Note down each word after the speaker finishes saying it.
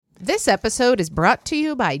This episode is brought to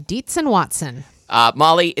you by Dietz and Watson.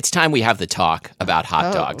 Molly, it's time we have the talk about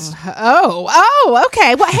hot dogs. Oh,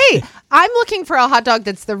 okay. Well, hey, I'm looking for a hot dog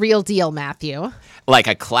that's the real deal, Matthew. Like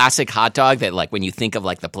a classic hot dog that, like, when you think of,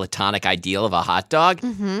 like, the platonic ideal of a hot dog,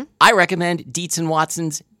 I recommend Dietz and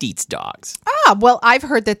Watson's Dietz Dogs. Well, I've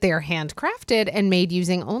heard that they're handcrafted and made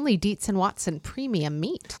using only Dietz and Watson premium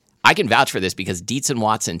meat. I can vouch for this because Dietz and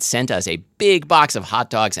Watson sent us a big box of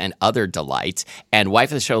hot dogs and other delights. And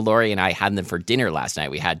wife of the show, Lori, and I had them for dinner last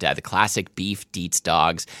night. We had the classic beef Dietz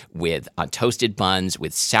dogs with toasted buns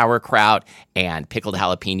with sauerkraut and pickled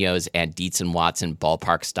jalapenos and Dietz and Watson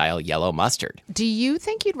ballpark-style yellow mustard. Do you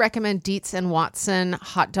think you'd recommend Dietz and Watson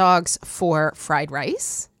hot dogs for fried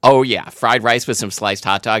rice? Oh, yeah. Fried rice with some sliced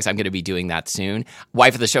hot dogs. I'm going to be doing that soon.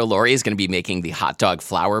 Wife of the show, Lori, is going to be making the hot dog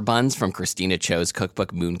flour buns from Christina Cho's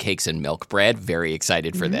cookbook, Mooncakes and Milk Bread. Very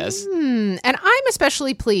excited for this. And I'm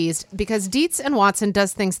especially pleased because Dietz and Watson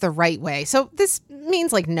does things the right way. So this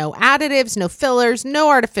means like no additives, no fillers, no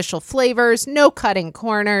artificial flavors, no cutting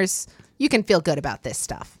corners. You can feel good about this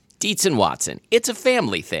stuff. Dietz and Watson. It's a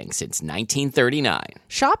family thing since 1939.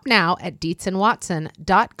 Shop now at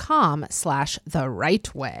dietzandwatson.com/the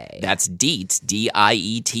right way. That's Dietz,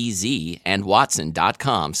 D-I-E-T-Z, and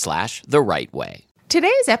Watson.com/the right way.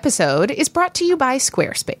 Today's episode is brought to you by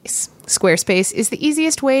Squarespace. Squarespace is the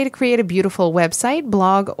easiest way to create a beautiful website,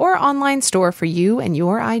 blog, or online store for you and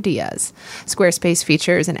your ideas. Squarespace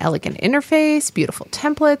features an elegant interface, beautiful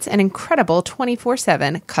templates, and incredible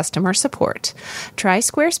 24/7 customer support. Try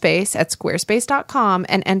Squarespace at squarespace.com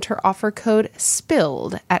and enter offer code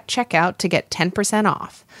SPILLED at checkout to get 10%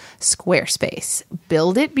 off. Squarespace.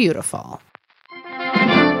 Build it beautiful.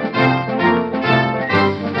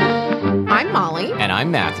 I'm Molly. And I'm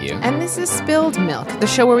Matthew. And this is Spilled Milk, the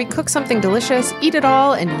show where we cook something delicious, eat it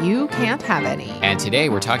all, and you can't have any. And today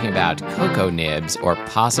we're talking about cocoa nibs or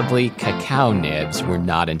possibly cacao nibs. We're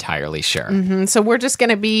not entirely sure. So we're just going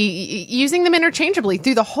to be using them interchangeably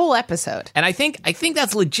through the whole episode. And I think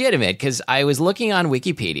that's legitimate because I was looking on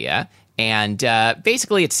Wikipedia and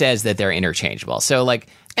basically it says that they're interchangeable. So like...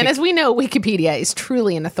 And as we know, Wikipedia is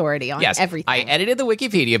truly an authority on everything. I edited the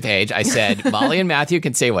Wikipedia page. I said, Molly and Matthew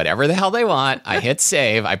can say whatever the hell they want. I hit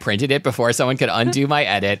save. I printed it before someone could undo my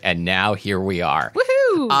edit. And now here we are.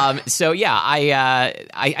 Woohoo! So yeah,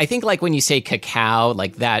 I think like when you say cacao,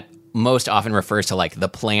 like that most often refers to like the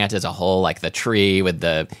plant as a whole, like the tree with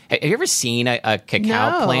the... Have you ever seen a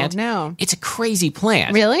cacao plant? No. It's a crazy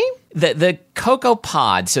plant. Really? The cocoa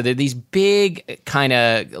pods, so they're these big kind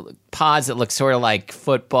of pods that look sort of like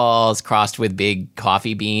footballs crossed with big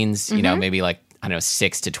coffee beans, you know, maybe like, I don't know,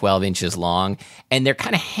 6 to 12 inches long. And they're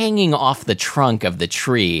kind of hanging off the trunk of the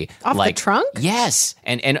tree. Off the trunk? Yes.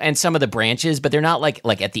 And some of the branches, but they're not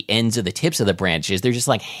like at the ends of the tips of the branches. They're just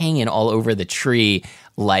like hanging all over the tree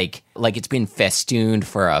like it's been festooned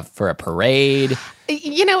for a parade.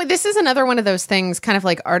 You know, this is another one of those things, kind of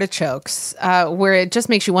like artichokes, where it just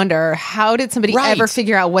makes you wonder, how did somebody ever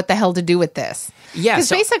figure out what the hell to do with this? Yeah. Because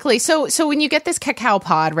basically, so when you get this cacao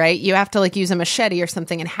pod, right, you have to like use a machete or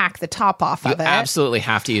something and hack the top off of it. You absolutely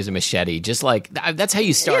have to use a machete. Just like, that's how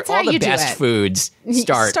you start. All the best foods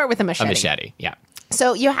start with a machete. A machete, yeah.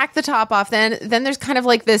 So you hack the top off, then there's kind of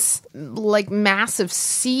like this like massive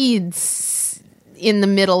seeds in the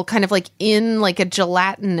middle, kind of like in like a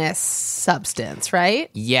gelatinous substance,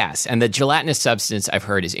 right? Yes, and the gelatinous substance I've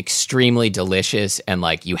heard is extremely delicious, and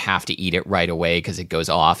like you have to eat it right away because it goes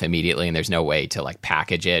off immediately, and there's no way to like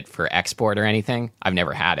package it for export or anything. I've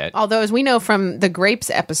never had it. Although, as we know from the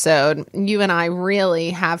grapes episode, you and I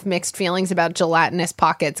really have mixed feelings about gelatinous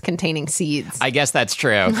pockets containing seeds. I guess that's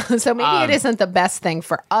true. So maybe it isn't the best thing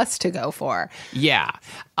for us to go for. Yeah.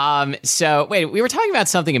 So wait, we were talking about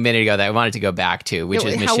something a minute ago that I wanted to go back to, which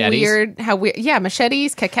is machetes. How weird. Yeah,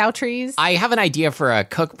 machetes, cacao trees. I have an idea for a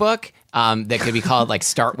cookbook that could be called like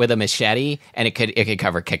 "Start with a Machete," and it could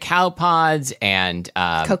cover cacao pods and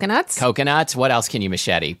coconuts. Coconuts. What else can you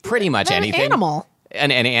machete? Pretty much anything. Animal. An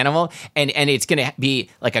animal, and it's going to be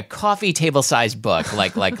like a coffee table sized book,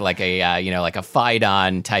 like a like a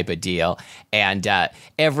Phaidon type of deal. And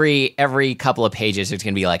every couple of pages, there's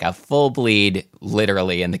going to be like a full bleed,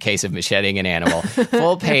 literally in the case of macheting an animal,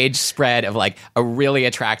 full page spread of like a really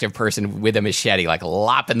attractive person with a machete, like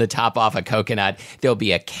lopping the top off a coconut. There'll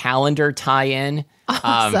be a calendar tie-in.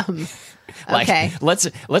 Awesome. Okay, let's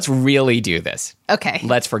really do this. Okay,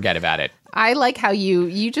 let's forget about it. I like how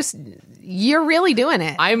you're really doing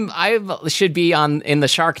it. I should be in the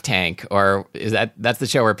Shark Tank, or that's the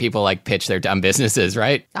show where people like pitch their dumb businesses,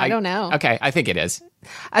 right? I don't know. Okay, I think it is.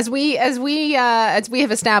 As we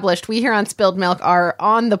have established, we here on Spilled Milk are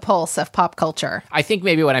on the pulse of pop culture. I think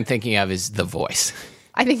maybe what I'm thinking of is The Voice.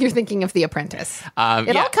 I think you're thinking of The Apprentice.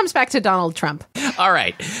 It all comes back to Donald Trump. All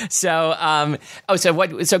right. So,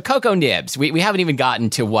 So cocoa nibs. We haven't even gotten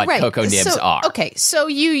to what cocoa nibs are. Okay. So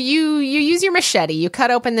you use your machete. You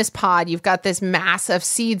cut open this pod. You've got this mass of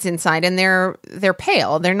seeds inside, and they're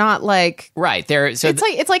pale. They're not like right.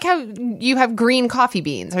 It's like how you have green coffee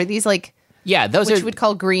beans. Are these like those which are you would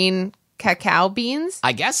call green cacao beans?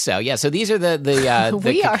 I guess so. Yeah. So these are the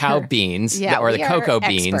cacao beans or the cocoa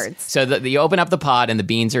beans. Experts. So you open up the pod and the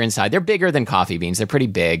beans are inside. They're bigger than coffee beans. They're pretty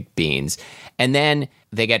big beans. And then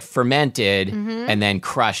they get fermented and then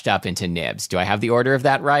crushed up into nibs. Do I have the order of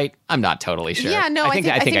that right? I'm not totally sure. Yeah, no, I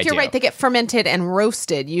think you're right. They get fermented and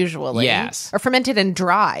roasted usually. Yes. Or fermented and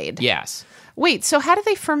dried. Yes. Wait, so how do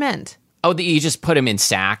they ferment? Oh, you just put them in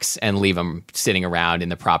sacks and leave them sitting around in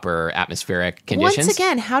the proper atmospheric conditions? Once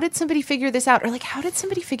again, how did somebody figure this out? Or like, how did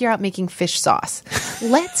somebody figure out making fish sauce?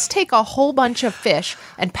 Let's take a whole bunch of fish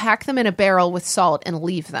and pack them in a barrel with salt and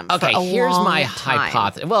leave them for a here's long my time.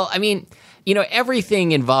 hypothesis. Well, I mean,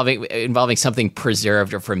 everything involving something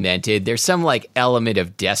preserved or fermented, there's some like element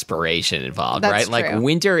of desperation involved, That's right? true. Like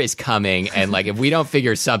winter is coming, and like if we don't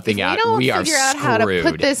figure something out, we are screwed. Figure out how to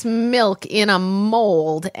put this milk in a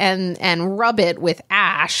mold and rub it with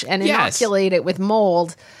ash and inoculate it with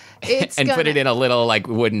mold. And put it in a little like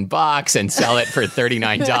wooden box and sell it for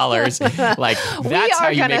 $39. Like that's how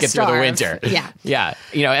you make it through the winter. Yeah.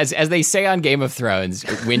 Yeah. As they say on Game of Thrones,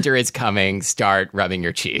 winter is coming, start rubbing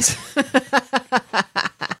your cheese.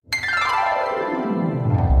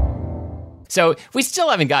 So we still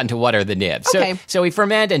haven't gotten to what are the nibs. Okay. So we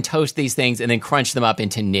ferment and toast these things and then crunch them up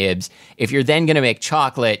into nibs. If you're then going to make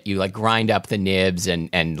chocolate, you like grind up the nibs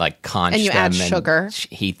and like conch and you them add and sugar.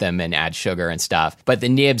 heat them and add sugar and stuff. But the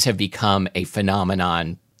nibs have become a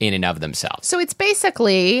phenomenon in and of themselves. So it's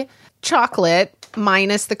basically chocolate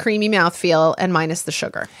minus the creamy mouthfeel and minus the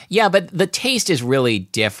sugar. Yeah, but the taste is really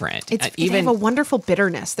different. They have a wonderful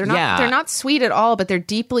bitterness. They're not sweet at all, but they're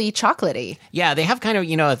deeply chocolatey. Yeah, they have kind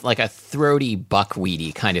of, like a throaty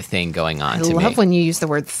buckwheaty kind of thing going on to me. I love when you use the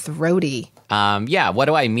word throaty. What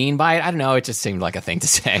do I mean by it? I don't know. It just seemed like a thing to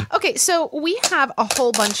say. Okay, so we have a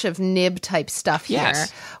whole bunch of nib type stuff here.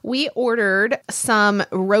 Yes. We ordered some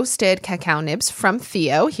roasted cacao nibs from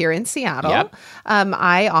Theo here in Seattle. Yep.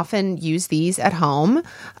 I often use these at home.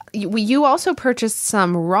 You also purchased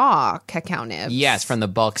some raw cacao nibs. Yes, from the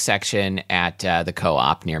bulk section at the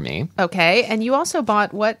co-op near me. Okay, and you also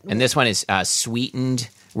bought what? And this one is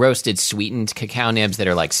roasted sweetened cacao nibs that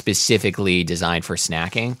are like specifically designed for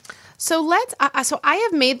snacking. So I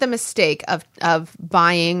have made the mistake of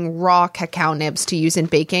buying raw cacao nibs to use in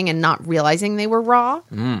baking and not realizing they were raw.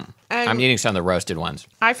 I'm eating some of the roasted ones.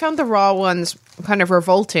 I found the raw ones kind of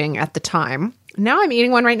revolting at the time. Now I'm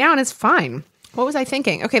eating one right now and it's fine. What was I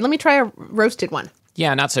thinking? Okay, let me try a roasted one.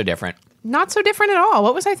 Yeah, not so different. Not so different at all.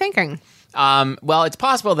 What was I thinking? Well, it's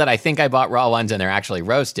possible that I think I bought raw ones and they're actually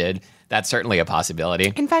roasted. That's certainly a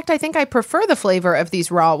possibility. In fact, I think I prefer the flavor of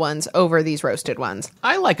these raw ones over these roasted ones.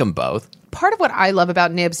 I like them both. Part of what I love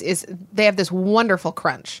about nibs is they have this wonderful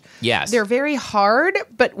crunch. Yes. They're very hard,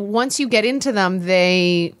 but once you get into them,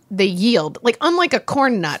 they yield. Like, unlike a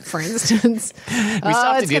corn nut, for instance. We still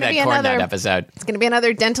have to do that corn nut episode. It's going to be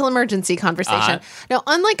another dental emergency conversation. Now,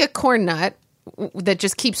 unlike a corn nut that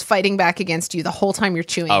just keeps fighting back against you the whole time you're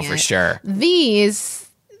chewing it. Oh, for sure. These,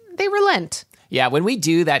 they relent. Yeah, when we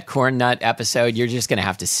do that corn nut episode, you're just going to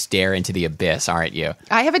have to stare into the abyss, aren't you?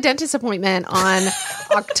 I have a dentist appointment on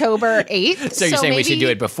October 8th. So you're saying we should do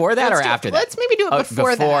it before that or after that? Let's maybe do it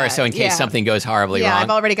before that. So in case something goes horribly wrong. Yeah, I've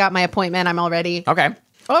already got my appointment. I'm all ready. Okay.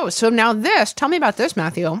 Oh, so now tell me about this,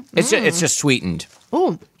 Matthew. It's just sweetened.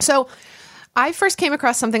 Oh, so I first came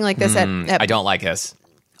across something like this at I don't like this.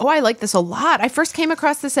 Oh, I like this a lot. I first came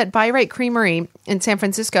across this at By Right Creamery in San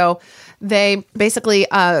Francisco. They basically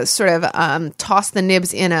sort of toss the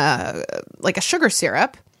nibs in a sugar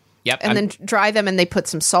syrup. Yep. And then dry them and they put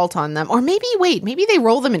some salt on them. Or maybe they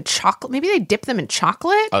roll them in chocolate. Maybe they dip them in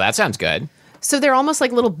chocolate. Oh, that sounds good. So they're almost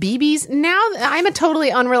like little BBs. Now I'm a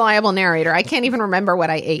totally unreliable narrator. I can't even remember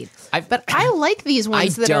what I ate. But I like these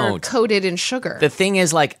ones that are coated in sugar. The thing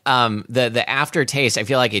is, like, the aftertaste, I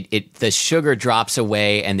feel like the sugar drops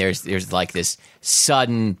away and there's like this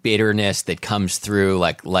sudden bitterness that comes through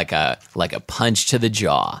like a punch to the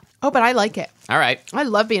jaw. Oh, but I like it. All right. I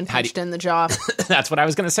love being punched in the jaw. That's what I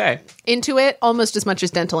was going to say. Into it almost as much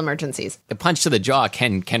as dental emergencies. A punch to the jaw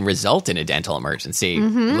can result in a dental emergency,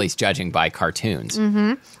 at least judging by cartoons.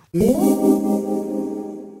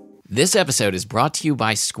 This episode is brought to you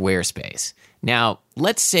by Squarespace. Now,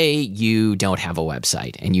 let's say you don't have a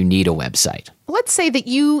website and you need a website. let's say that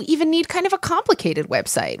you even need kind of a complicated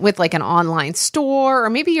website with like an online store, or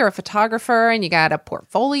maybe you're a photographer and you got a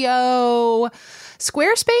portfolio.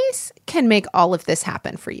 Squarespace can make all of this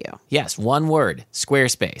happen for you. Yes, one word,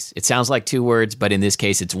 Squarespace. It sounds like two words, but in this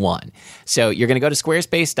case, it's one. So you're going to go to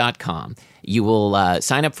squarespace.com. You will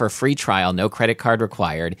sign up for a free trial, no credit card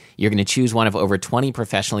required. You're going to choose one of over 20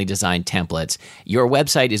 professionally designed templates. Your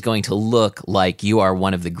website is going to look like you are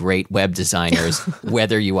one of the great web designers,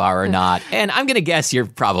 whether you are or not. And I'm going to guess you're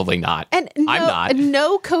probably not. And I'm not.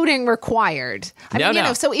 No coding required. I mean, you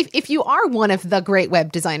know, so if you are one of the great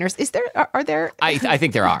web designers, are there? I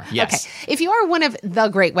think there are, yes. Okay. If you are one of the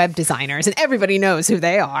great web designers, and everybody knows who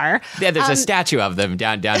they are. Yeah, there's a statue of them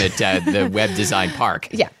down at the Web Design Park.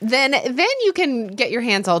 Yeah, then you can get your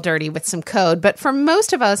hands all dirty with some code. But for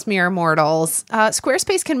most of us mere mortals,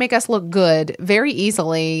 Squarespace can make us look good very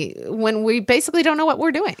easily when we basically don't know what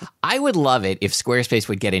we're doing. I would love it if Squarespace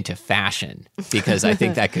would get into fashion, because I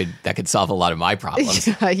think that could solve a lot of my problems.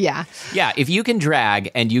 Yeah. Yeah, if you can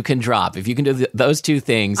drag and you can drop, if you can do those two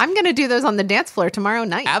things. I'm going to do those on the dance floor tomorrow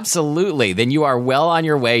night. Absolutely. Then you are well on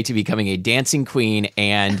your way to becoming a dancing queen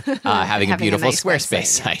and having a beautiful nice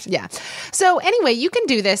Squarespace website, site. Yeah. So anyway, you can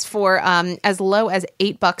do this for as low as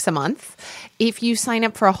 $8 a month. If you sign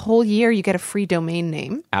up for a whole year, you get a free domain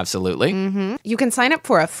name. Absolutely. Mm-hmm. You can sign up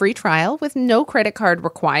for a free trial with no credit card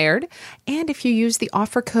required. And if you use the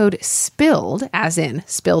offer code SPILLED, as in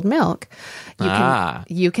spilled milk,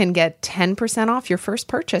 you can get 10% off your first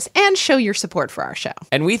purchase and show your support for our show.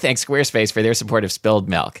 And we thank Squarespace for their support of Spilled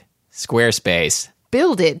Milk. Squarespace.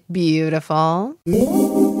 Build it beautiful.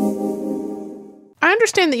 I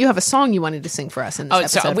understand that you have a song you wanted to sing for us in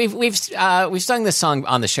this episode. So we've sung this song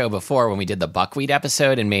on the show before when we did the buckwheat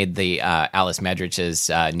episode and made the Alice Medrich's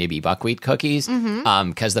Nibby buckwheat cookies.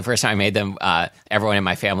 Because the first time I made them, everyone in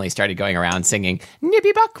my family started going around singing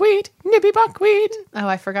Nibby buckwheat, Nibby buckwheat. Oh,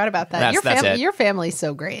 I forgot about that. Your family's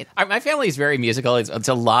so great. My family is very musical. It's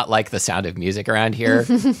a lot like the Sound of Music around here,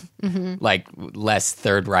 like less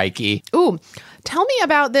Third Reich-y. Ooh. Tell me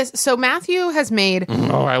about this. So Matthew has made...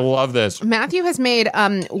 Oh, I love this. Matthew has made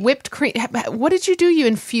whipped cream. What did you do? You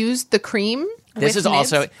infused the cream? This is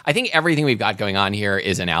nibs? Also... I think everything we've got going on here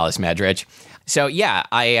is an Alice Medrich. So yeah,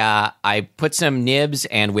 I put some nibs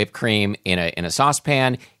and whipped cream in a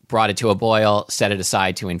saucepan, brought it to a boil, set it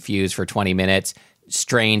aside to infuse for 20 minutes,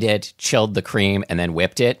 strained it, chilled the cream, and then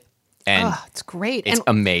whipped it. And it's great. It's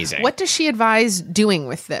amazing. What does she advise doing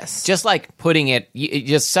with this? Just like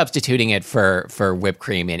just substituting it for whipped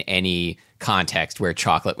cream in any context where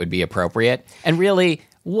chocolate would be appropriate. And really,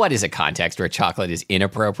 what is a context where chocolate is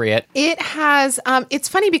inappropriate? It has, it's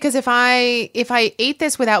funny because if I ate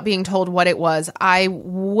this without being told what it was, I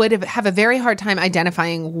would have a very hard time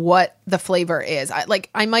identifying what the flavor is.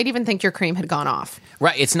 I might even think your cream had gone off.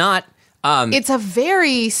 Right. It's not... it's a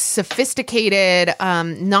very sophisticated,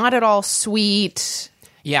 not at all sweet.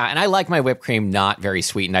 Yeah, and I like my whipped cream not very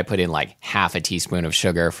sweet, and I put in like half a teaspoon of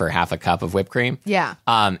sugar for half a cup of whipped cream. Yeah.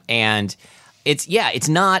 And it's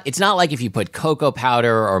not like if you put cocoa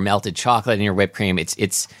powder or melted chocolate in your whipped cream.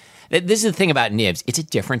 This is the thing about nibs. It's a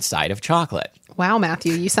different side of chocolate. Wow,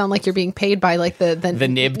 Matthew, you sound like you're being paid by like the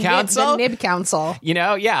Nib Council. The Nib Council. You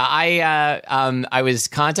know, yeah, I was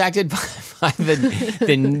contacted by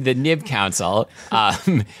the Nib Council,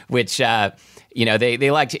 which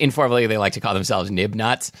they like to informally they like to call themselves Nib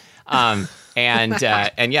Nuts. And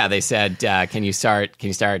yeah, they said, can you start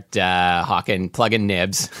plugging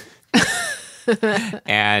nibs?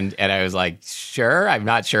 and I was like, sure. I'm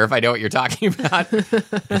not sure if I know what you're talking about.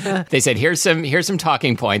 They said, here's some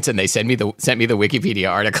talking points, and they sent me the Wikipedia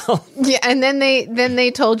article. Yeah, and then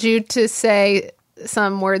they told you to say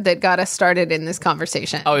some word that got us started in this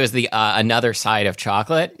conversation. Oh, it was the another side of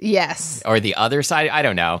chocolate? Yes. Or the other side? I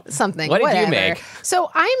don't know. Something. What did you make?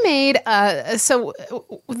 So I made,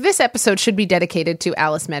 this episode should be dedicated to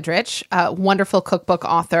Alice Medrich, wonderful cookbook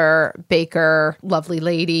author, baker, lovely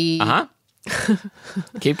lady. Uh-huh.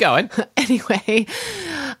 Keep going. Anyway,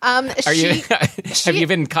 have you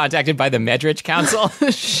been contacted by the Medrich Council?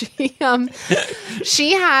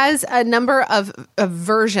 She has a number of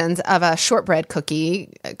versions of a shortbread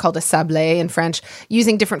cookie called a sablé in French,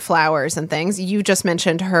 using different flours and things. You just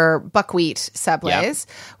mentioned her buckwheat sablés,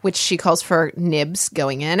 which she calls for nibs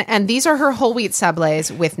going in, and these are her whole wheat sablés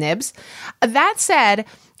with nibs. That said,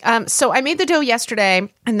 so I made the dough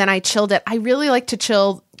yesterday, and then I chilled it. I really like to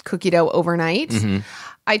chill cookie dough overnight. Mm-hmm.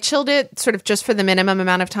 I chilled it sort of just for the minimum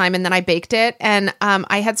amount of time, and then I baked it. And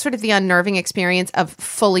I had sort of the unnerving experience of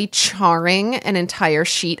fully charring an entire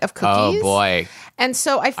sheet of cookies. Oh, boy. And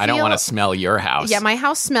so I don't want to smell your house. Yeah, my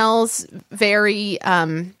house smells very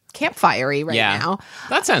campfirey right now.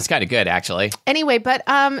 That sounds kind of good, actually. Anyway, but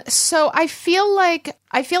so I feel like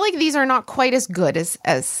these are not quite as good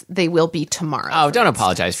as they will be tomorrow. Oh, don't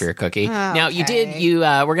apologize for your cookie. Now,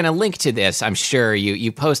 we're going to link to this, I'm sure.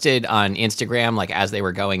 You posted on Instagram, like, as they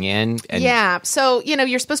were going in. And yeah. So,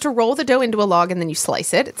 you're supposed to roll the dough into a log and then you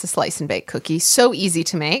slice it. It's a slice and bake cookie. So easy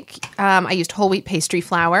to make. I used whole wheat pastry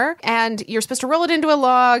flour, and you're supposed to roll it into a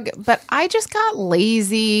log, but I just got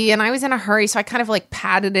lazy and I was in a hurry. So I kind of like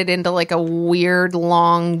patted it into like a weird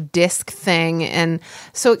long disc thing. And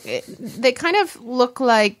so they kind of look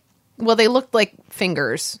they looked like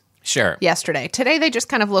fingers. Sure. Yesterday. Today, they just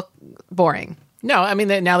kind of look boring. No, I mean,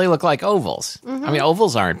 now they look like ovals. Mm-hmm. I mean,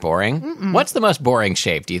 ovals aren't boring. Mm-mm. What's the most boring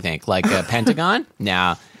shape, do you think? Like a pentagon?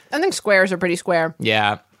 No. I think squares are pretty square.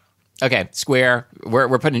 Yeah. Okay, square.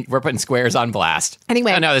 We're putting squares on blast.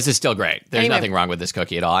 Anyway. Oh, no, this is still great. There's nothing wrong with this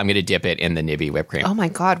cookie at all. I'm going to dip it in the Nibby whipped cream. Oh, my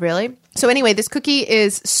God, really? So anyway, this cookie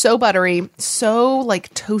is so buttery, so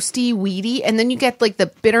like toasty, weedy, and then you get like the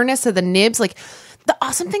bitterness of the nibs. Like, the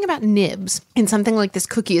awesome thing about nibs in something like this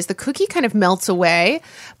cookie is the cookie kind of melts away,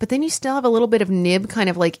 but then you still have a little bit of nib kind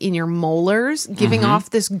of like in your molars, giving off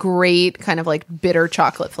this great kind of like bitter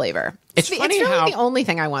chocolate flavor. It's funny really how the only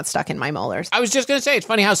thing I want stuck in my molars. I was just going to say, it's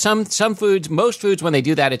funny how some foods, most foods, when they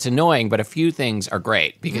do that, it's annoying, but a few things are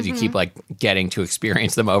great because you keep like getting to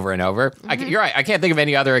experience them over and over. You're right. I can't think of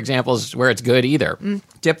any other examples where it's good either.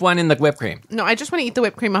 Dip one in the whipped cream. No, I just want to eat the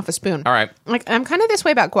whipped cream off a spoon. All right. Like, I'm kind of this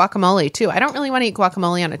way about guacamole too. I don't really want to eat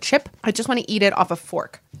guacamole on a chip. I just want to eat it off a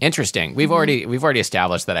fork. Interesting. We've already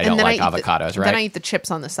established that I don't like avocados, right? Then I eat the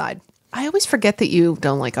chips on the side. I always forget that you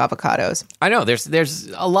don't like avocados. I know there's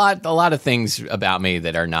a lot of things about me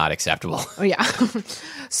that are not acceptable. Oh yeah.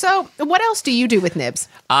 So what else do you do with nibs?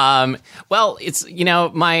 Well, it's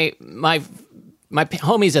my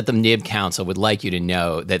homies at the Nib Council would like you to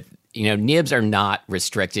know that nibs are not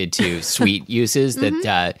restricted to sweet uses.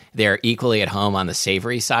 That they're equally at home on the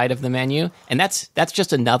savory side of the menu, and that's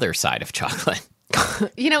just another side of chocolate.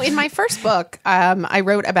 In my first book, I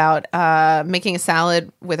wrote about making a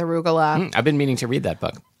salad with arugula. I've been meaning to read that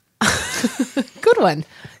book. Good one.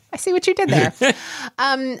 I see what you did there.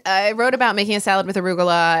 I wrote about making a salad with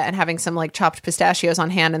arugula and having some like chopped pistachios on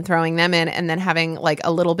hand and throwing them in, and then having like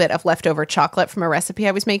a little bit of leftover chocolate from a recipe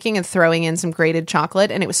I was making and throwing in some grated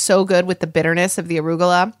chocolate. And it was so good with the bitterness of the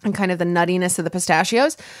arugula and kind of the nuttiness of the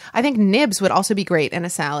pistachios. I think nibs would also be great in a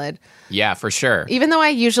salad. Yeah, for sure. Even though I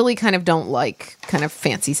usually kind of don't like kind of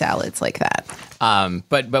fancy salads like that.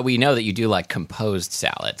 But we know that you do like composed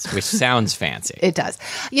salads, which sounds fancy. It does.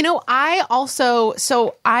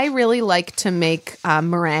 I really like to make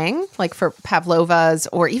meringue, like for pavlovas,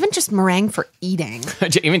 or even just meringue for eating.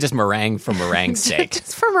 Even just meringue for meringue's sake.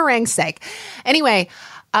 Just for meringue's sake. Anyway,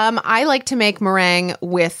 I like to make meringue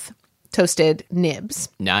with toasted nibs.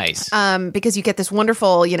 Nice. Because you get this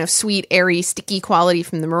wonderful, sweet, airy, sticky quality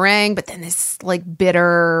from the meringue, but then this like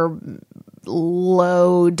bitter,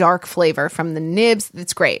 low, dark flavor from the nibs.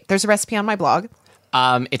 It's great. There's a recipe on my blog.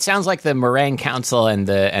 It sounds like the Meringue Council and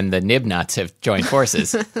the Nib Nuts have joined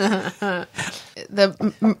forces. The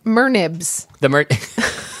Mernibs.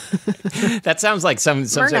 That sounds like some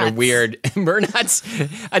sort of weird mernuts.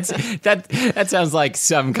 That sounds like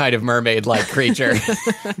some kind of mermaid-like creature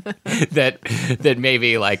that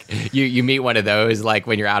maybe like you meet one of those like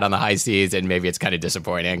when you're out on the high seas, and maybe it's kind of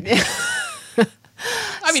disappointing.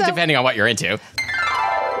 I mean, depending on what you're into.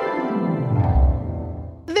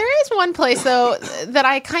 There is one place, though, that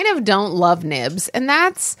I kind of don't love nibs, and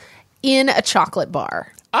that's in a chocolate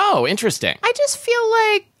bar. Oh, interesting. I just feel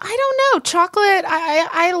like, I don't know, chocolate,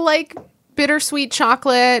 I like bittersweet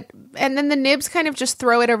chocolate, and then the nibs kind of just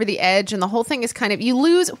throw it over the edge, and the whole thing is kind of, you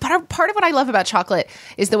lose, part of what I love about chocolate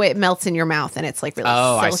is the way it melts in your mouth, and it's like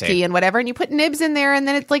really silky and whatever, and you put nibs in there, and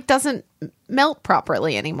then it like doesn't melt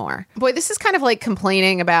properly anymore. Boy, this is kind of like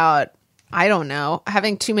complaining about, I don't know,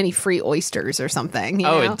 having too many free oysters or something. You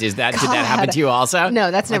know? Did that happen to you also? No,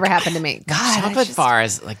 that's never happened to me. God, chocolate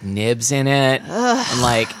bars, like nibs in it. I'm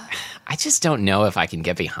like, I just don't know if I can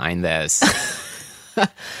get behind this.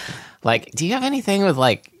 Like, do you have anything with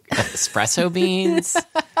like espresso beans?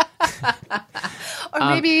 Or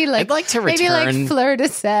maybe like, I'd like to return, maybe like fleur de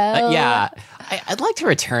sel. Yeah. I'd like to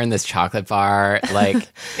return this chocolate bar. Like,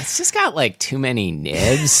 it's just got like too many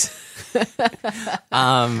nibs.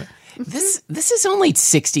 This is only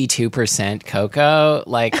 62% cocoa.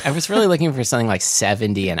 Like, I was really looking for something like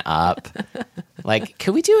 70 and up. Like,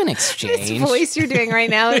 could we do an exchange? This voice you're doing right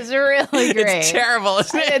now is really great. It's terrible,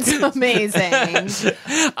 isn't it? It's amazing.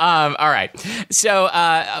 All right. So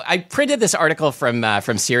I printed this article from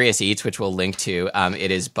Serious Eats, which we'll link to. It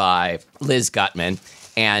is by Liz Gutman.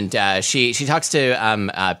 And she talks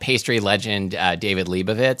to pastry legend David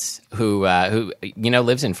Leibovitz, who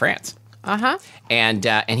lives in France. Uh-huh. And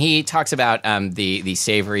he talks about the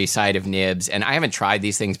savory side of nibs. And I haven't tried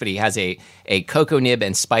these things, but he has a cocoa nib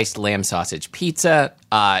and spiced lamb sausage pizza,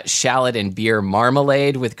 shallot and beer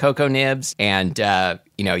marmalade with cocoa nibs, and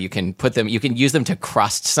you can use them to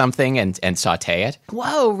crust something and saute it.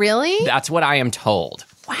 Whoa, really? That's what I am told.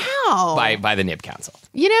 Wow. By the Nib Council.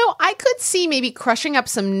 I could see maybe crushing up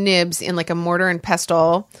some nibs in like a mortar and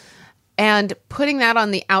pestle and putting that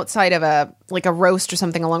on the outside of a roast or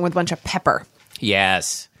something along with a bunch of pepper.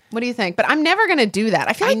 Yes. What do you think? But I'm never going to do that.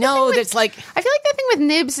 I feel like the thing with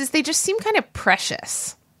nibs is they just seem kind of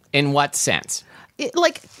precious. In what sense?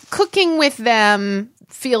 Cooking with them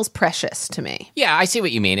feels precious to me. Yeah, I see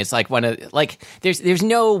what you mean. It's like there's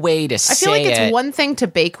no way to say it. I feel like it's one thing to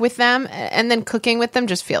bake with them, and then cooking with them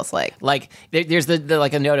just feels like there's the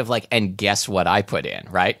a note of and guess what I put in,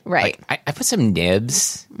 right? Right. I put some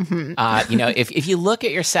nibs. Mm-hmm. If you look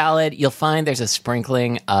at your salad, you'll find there's a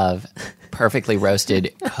sprinkling of perfectly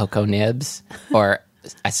roasted cocoa nibs, or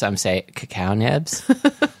as some say, cacao nibs.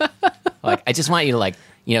 I just want you to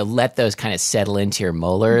let those kind of settle into your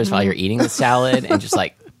molars while you're eating the salad and just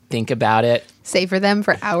think about it. Savor them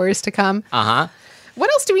for hours to come. Uh-huh.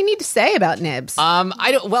 What else do we need to say about nibs?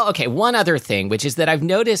 One other thing, which is that I've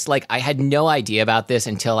noticed, I had no idea about this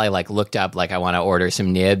until I looked up, I want to order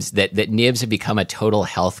some nibs, that nibs have become a total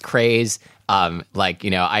health craze.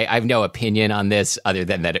 I have no opinion on this other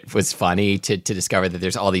than that it was funny to discover that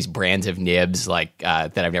there's all these brands of nibs that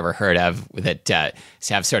I've never heard of that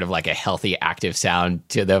have sort of a healthy, active sound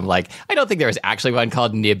to them. I don't think there was actually one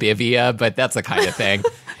called Nibivia, but that's the kind of thing.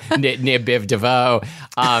 Nibiv DeVoe.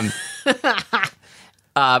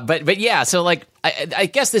 But yeah, so I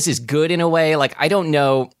guess this is good in a way. I don't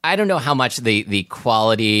know how much the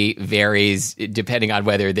quality varies depending on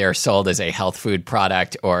whether they're sold as a health food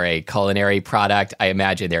product or a culinary product. I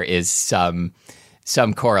imagine there is some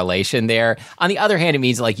correlation there. On the other hand, it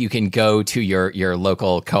means you can go to your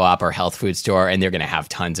local co-op or health food store and they're going to have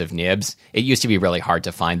tons of nibs. It used to be really hard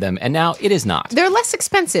to find them, and now it is not. They're less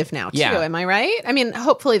expensive now, too. Yeah. Am I right? I mean,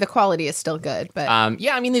 hopefully the quality is still good, but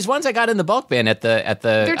these ones I got in the bulk bin at the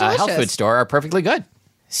health food store are perfectly good.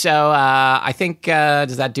 So I think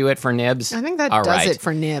does that do it for nibs? I think that does it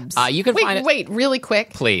for nibs. You can wait, really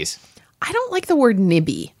quick, please. I don't like the word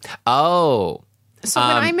nibby. Oh. So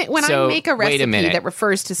when I make a recipe that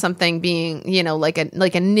refers to something being, like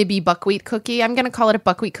a nibby buckwheat cookie, I'm going to call it a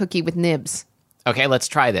buckwheat cookie with nibs. Okay, let's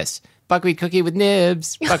try this. Buckwheat cookie with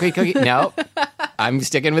nibs. Buckwheat cookie. No, I'm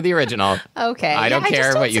sticking with the original. Okay. I don't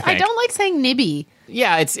care what you think. I don't like saying nibby.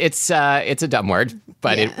 Yeah, it's a dumb word,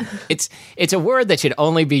 but it's a word that should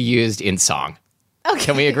only be used in song. Okay.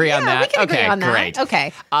 Can we agree on that? We can agree on that. Great.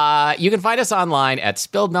 Okay. You can find us online at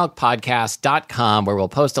spilledmilkpodcast.com, where we'll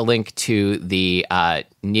post a link to the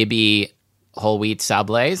Nibby whole wheat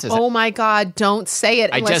sablays. Oh my God, don't say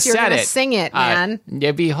it unless you're going to sing it, man.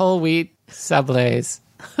 Nibby whole wheat sablays.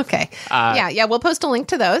 Okay. We'll post a link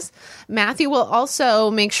to those. Matthew will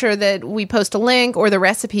also make sure that we post a link or the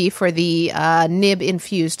recipe for the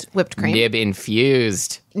nib-infused whipped cream.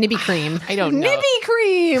 Nib-infused. Nibby cream. I don't know. Nibby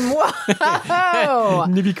cream. Whoa.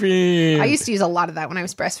 Nibby cream. I used to use a lot of that when I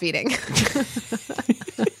was breastfeeding.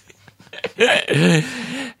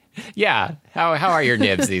 Yeah. How are your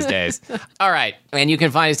nibs these days? All right. And you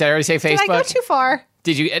can find us, did I already say Facebook? Did I go too far?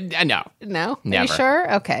 Did you? No. No? Never. Are you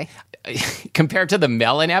sure? Okay. Compared to the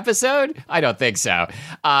melon episode? I don't think so.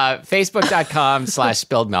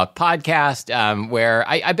 Facebook.com/spilledmilkpodcast, where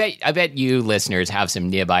I bet you listeners have some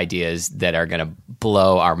nib ideas that are going to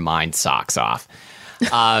blow our mind socks off.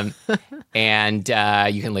 And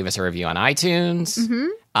you can leave us a review on iTunes. Mm-hmm.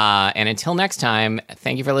 And until next time,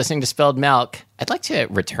 thank you for listening to Spilled Milk. I'd like to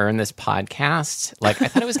return this podcast. I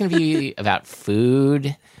thought it was going to be about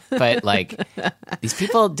food. But these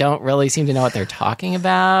people don't really seem to know what they're talking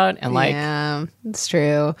about, and yeah, it's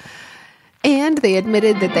true. And they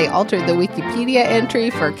admitted that they altered the Wikipedia entry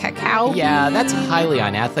for cacao. Yeah, that's highly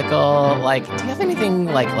unethical. Do you have anything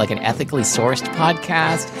like an ethically sourced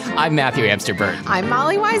podcast? I'm Matthew Amsterberg. I'm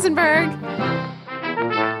Molly Weisenberg.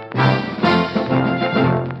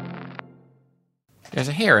 There's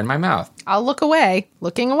a hair in my mouth. I'll look away.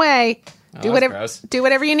 Looking away. Do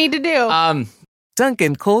whatever you need to do.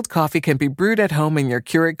 Dunkin' cold coffee can be brewed at home in your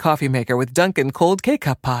Keurig coffee maker with Dunkin' cold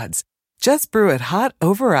K-Cup pods. Just brew it hot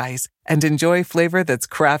over ice and enjoy flavor that's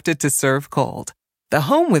crafted to serve cold. The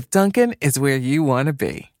home with Dunkin' is where you want to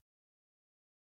be.